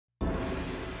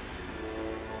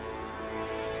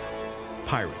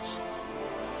pirates.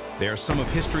 They are some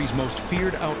of history's most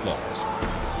feared outlaws,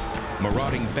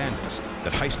 marauding bandits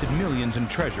that heisted millions in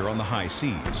treasure on the high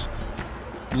seas.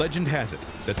 Legend has it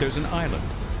that there's an island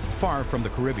far from the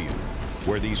Caribbean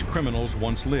where these criminals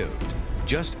once lived,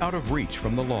 just out of reach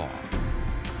from the law.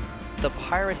 The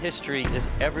pirate history is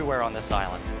everywhere on this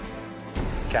island.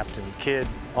 Captain Kidd,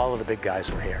 all of the big guys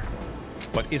were here.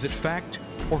 But is it fact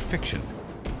or fiction?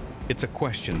 It's a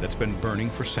question that's been burning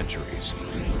for centuries.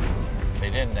 They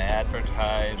didn't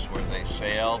advertise where they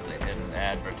sailed. They didn't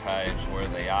advertise where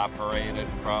they operated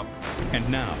from. And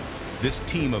now, this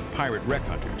team of pirate wreck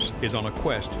hunters is on a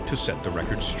quest to set the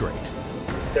record straight.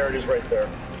 There it is right there.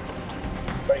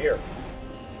 Right here.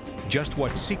 Just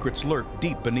what secrets lurk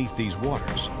deep beneath these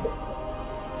waters.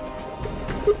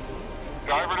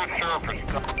 Diver to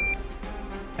surface.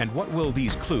 And what will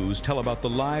these clues tell about the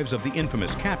lives of the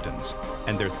infamous captains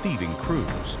and their thieving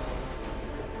crews?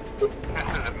 This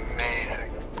is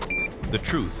amazing. The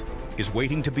truth is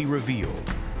waiting to be revealed.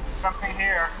 Something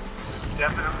here. There's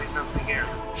definitely something here.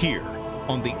 Here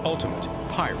on the ultimate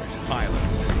pirate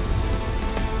island.